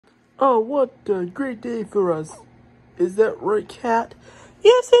Oh, what a great day for us. Is that right, Cat?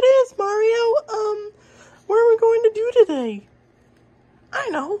 Yes, it is, Mario. What are we going to do today? I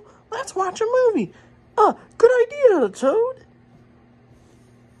know. Let's watch a movie. Good idea, Toad.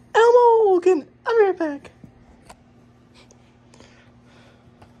 Elmo, I'll be right back.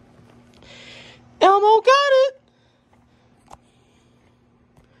 Elmo got it.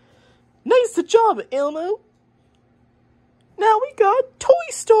 Nice job, Elmo. Now we got Toy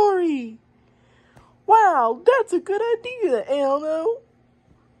Story. Wow, that's a good idea, Elmo.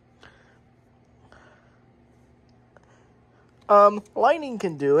 Lightning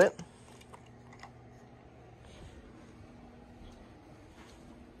can do it.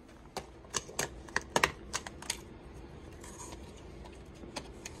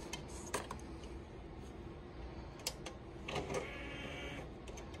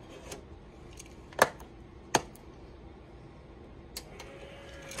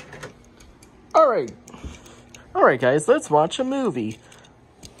 Alright guys, let's watch a movie.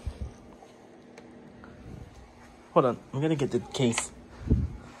 Hold on, I'm gonna get the case.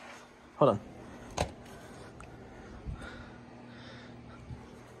 Hold on.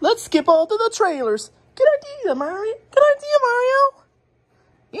 Let's skip all to the trailers. Good idea, Mario. Good idea, Mario.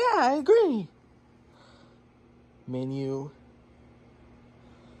 Yeah, I agree. Menu.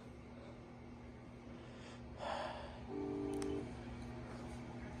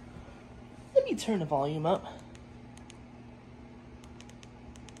 Let me turn the volume up.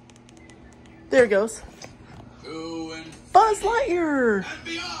 There it goes. Buzz Lightyear! And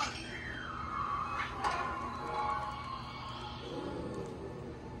beyond.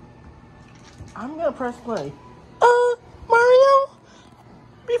 I'm gonna press play. Mario?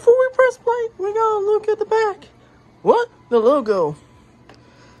 Before we press play, we gotta look at the back. What? The logo.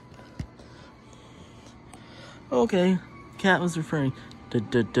 Okay. Cat was referring.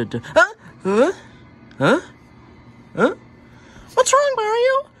 Huh? What's wrong,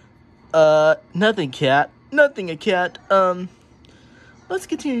 Mario? Nothing, Cat. Nothing, a cat. Let's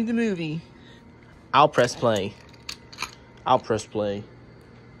continue the movie. I'll press play.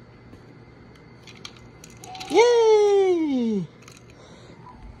 Yay!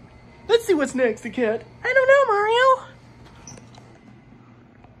 Let's see what's next, the cat. I don't know, Mario.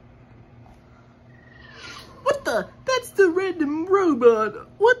 What the? That's the random robot.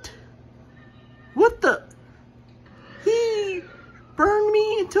 What? What the? He burned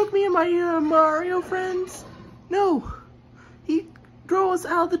me and took me and my Mario friends? No. He drove us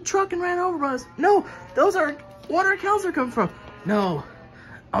out of the truck and ran over us. No, those are what our cows are coming from. No.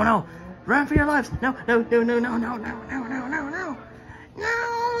 Oh no. Run for your lives. No. No.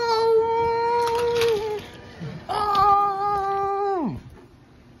 Oh.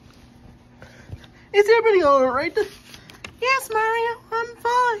 Is everybody alright? Yes, Mario, I'm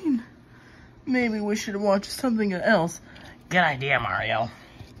fine. Maybe we should watch something else. Good idea, Mario.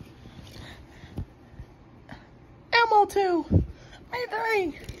 Elmo 2. Me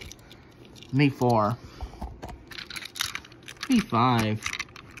 3. Me 4. Me 5.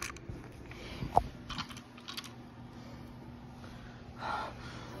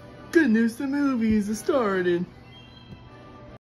 Good news, the movie is started.